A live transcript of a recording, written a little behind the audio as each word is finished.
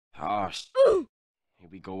Gosh, here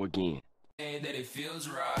we go again. And that it feels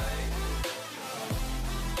right.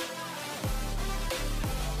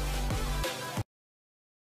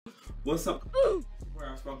 What's up?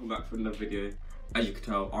 Welcome back for another video. As you can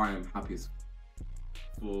tell, I am happy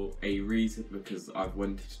for a reason, because I've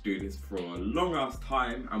wanted to do this for a long ass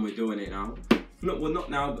time and we're doing it now. Well,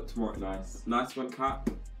 not now, but tomorrow. Nice one, Cat.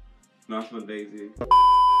 Nice one, Daisy.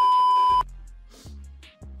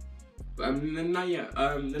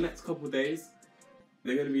 The next couple of days,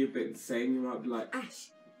 they're gonna be a bit insane. You might be like,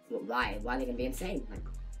 Ash, why? Why are they gonna be insane? Like,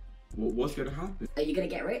 what's gonna happen? Are you gonna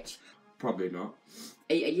get rich? Probably not.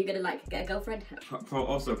 Are you gonna like get a girlfriend?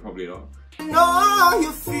 Also probably not. Know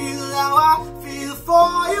you feel how I feel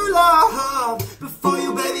for you, love. Before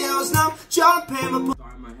you, baby, I was numb, jumping my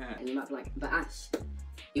Dye my hair. And you might be like, but Ash,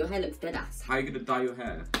 your hair looks dead ass. How are you gonna dye your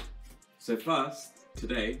hair? So first,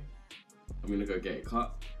 today, I'm gonna go get it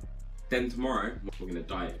cut. Then tomorrow, we're gonna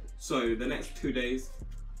dye it. So the next 2 days,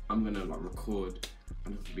 I'm gonna like record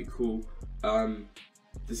and it'll be cool.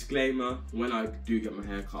 Disclaimer, when I do get my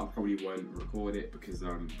hair cut, I probably won't record it because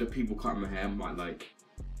the people cutting my hair might like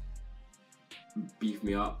beef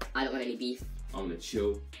me up. I don't want any beef. I wanna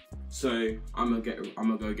chill. So I'm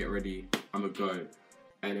gonna go get ready, I'm gonna go.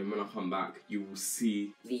 And then when I come back, you will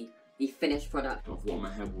see the finished product of what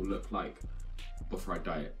my hair will look like before I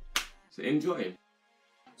dye it. So enjoy.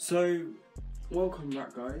 So, welcome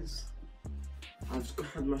back, guys. I've just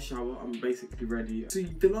had my shower, I'm basically ready. So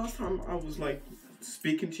the last time I was like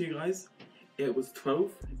speaking to you guys, it was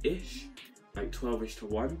 12-ish, like 12-ish to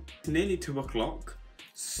 1. It's nearly 2 o'clock,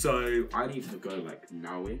 so I need to go like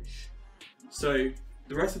now-ish. So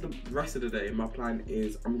the rest of the day, my plan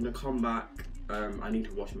is I'm gonna come back. I need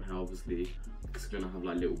to wash my hair obviously, because I'm gonna have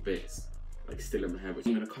like little bits like still in my hair, but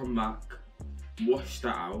I'm gonna come back, wash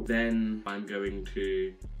that out, then I'm going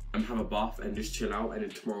to have a bath and just chill out, and then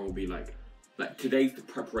tomorrow will be like today's the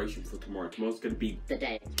preparation for tomorrow. Tomorrow's gonna be the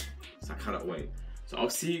day. So I cannot wait. So I'll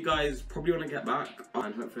see you guys probably when I get back,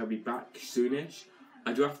 and hopefully I'll be back soonish.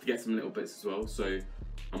 I do have to get some little bits as well, so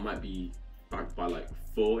I might be back by like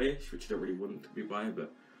 4-ish, which I don't really want to be by,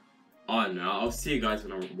 but I don't know. I'll see you guys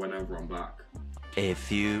whenever I'm back. A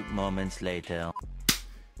few moments later.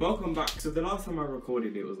 Welcome back. So the last time I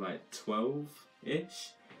recorded it was like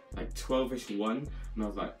 12-ish, like 12-ish 1, and I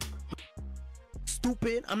was like,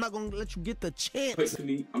 Stupid, I'm not gonna let you get the chance.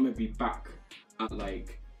 hopefully I'm gonna be back at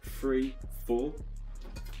like 3, 4.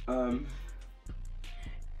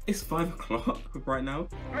 It's 5 o'clock right now.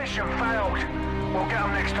 Mission failed. We'll get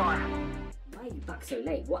them next time. Why are you back so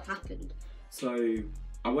late? What happened? So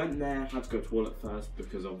I went there, had to go to the toilet first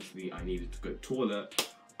because obviously I needed to go to the toilet.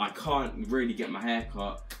 I can't really get my hair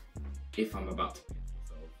cut if I'm about to pay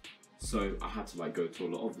myself. So I had to like go to the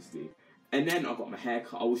toilet obviously. And then I got my hair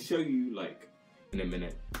cut. I will show you like in a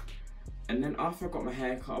minute. And then after I got my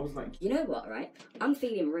hair cut, I was like, You know what, right? I'm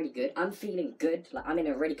feeling really good. I'm feeling good. Like, I'm in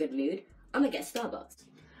a really good mood. I'm gonna get Starbucks.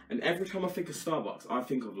 and every time I think of Starbucks, I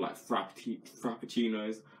think of like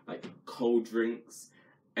frappuccinos, like cold drinks.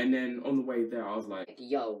 And then on the way there, I was like,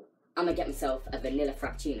 Yo, I'm gonna get myself a vanilla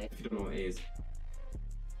frappuccino. if you don't know what it is.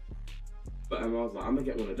 But I was like, I'm gonna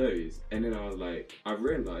get one of those. And then I was like, I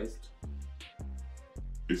realised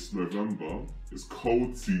it's November, it's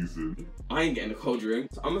cold season. I ain't getting a cold drink.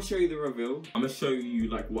 So I'm gonna show you the reveal. I'm gonna show you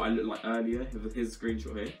like what I looked like earlier. Here's a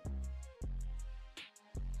screenshot here.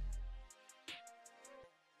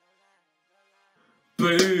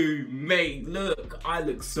 Boom, mate, look, I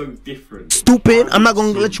look so different. Stupid, I'm not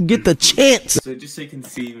gonna let you get the chance. So just so you can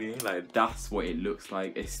see me, like that's what it looks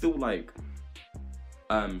like. It's still like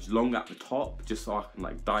long at the top, just so I can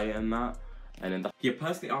like dye it and that. And then yeah,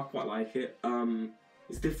 personally I quite like it.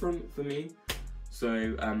 It's different for me.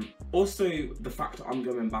 So also the fact that I'm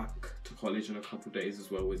going back to college in a couple of days as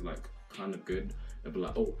well is like kind of good. They'll be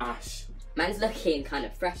like, oh Ash, Man's looking kind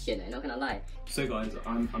of fresh, you know, not gonna lie. so guys,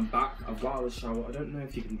 I'm back. I've got out of the shower. I don't know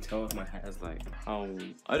if you can tell if my hair is like how.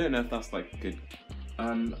 I don't know if that's like good.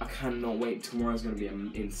 I cannot wait. Tomorrow's gonna be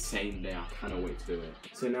an insane day. I cannot wait to do it.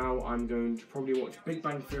 So now I'm going to probably watch Big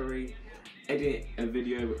Bang Theory, edit a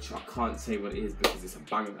video which I can't say what it is because it's a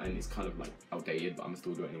banger and it's kind of like outdated, but I'm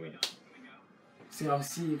still do it anyway. So I'll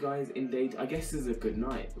see you guys in day. I guess this is a good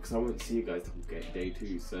night because I won't see you guys till day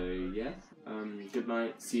 2. So yeah. Good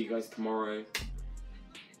night, see you guys tomorrow.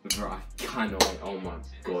 Bro, I cannot wait, oh my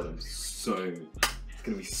god, it's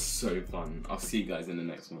gonna be so fun. I'll see you guys in the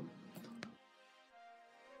next one.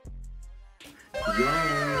 Yo,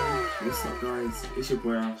 what's up guys, it's your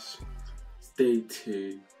boy Ash. It's day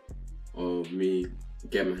 2 of me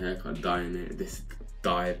getting my haircut, dyeing it, this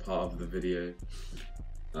dye part of the video.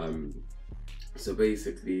 So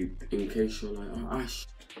basically, in case you're like, oh Ash,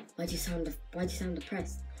 Why do you sound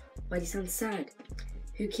depressed? Why do you sound sad?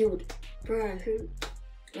 Who killed? Bruh, who?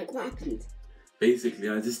 Like, what happened? Basically,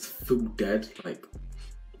 I just feel dead. Like,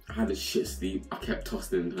 I had a shit sleep. I kept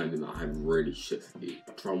tossing and turning. I had really shit sleep.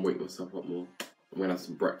 I try and wake myself up more. I'm gonna have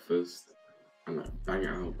some breakfast and like bang it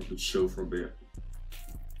out. Probably chill for a bit.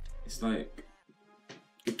 It's like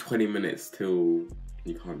 20 minutes till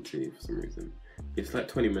you can't see for some reason. It's like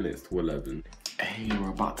 20 minutes to 11. Hey, we're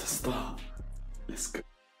about to start. Let's go.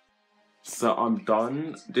 So I'm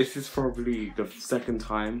done. This is probably the second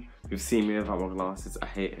time you've seen me without my glasses. I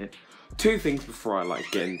hate it. Two things before I like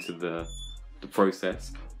get into the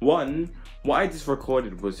process. One, what I just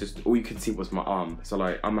recorded was just all you could see was my arm. So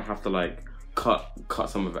like I'm gonna have to like cut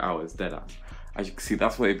some of it out as dead ass. As you can see,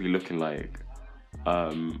 that's what it'd be looking like. I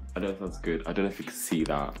don't know if that's good. I don't know if you can see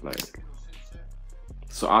that. Like,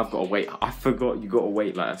 so I've got to wait. I forgot you got to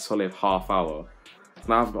wait like a solid half hour.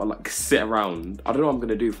 Now I've got to like sit around. I don't know what I'm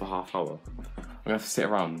gonna do for half hour. I'm gonna have to sit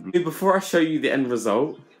around. Before I show you the end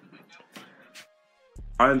result,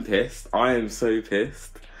 I'm pissed. I am so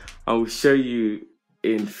pissed. I will show you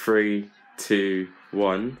in 3, 2,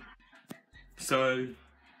 1. So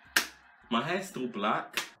my hair's still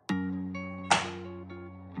black.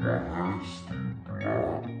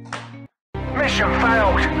 Mission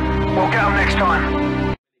failed. We'll get them next time. When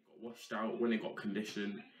it got washed out, when it got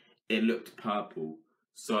conditioned, it looked purple.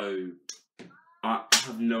 So I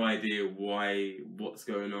have no idea what's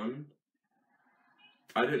going on.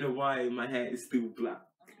 I don't know why my hair is still black.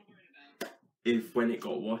 If when it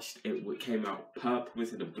got washed, it came out purple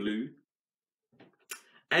instead of blue.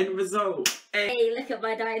 End result. Hey, look at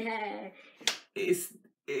my dyed hair.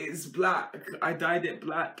 It's black. I dyed it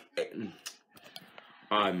black.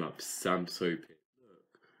 I'm upset. I'm so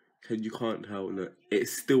pissed. Look, you can't tell. Look,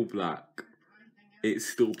 it's still black. It's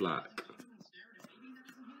still black.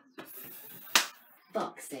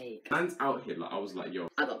 Fuck's sake. Man's out here. Like I was like, yo.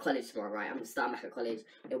 I got college tomorrow, right? I'm gonna start back at college.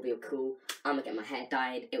 It'll be cool. I'm gonna get my hair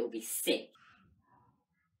dyed. It will be sick.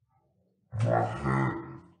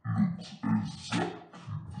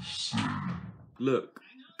 Look,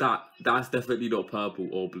 that's definitely not purple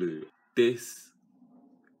or blue. This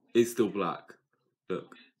is still black.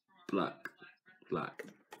 Look, black.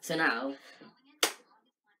 So now,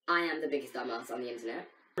 I am the biggest dumbass on the internet.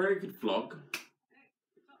 Very good vlog.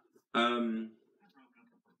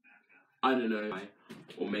 I don't know why,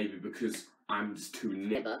 or maybe because I'm just too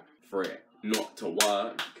nibba for it not to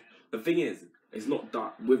work. The thing is, it's not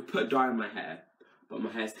dye. We've put dye in my hair, but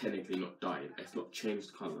my hair's technically not dyed. It's not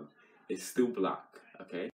changed colour. It's still black,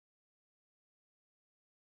 okay?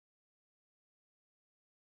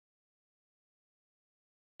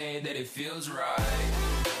 That it feels right.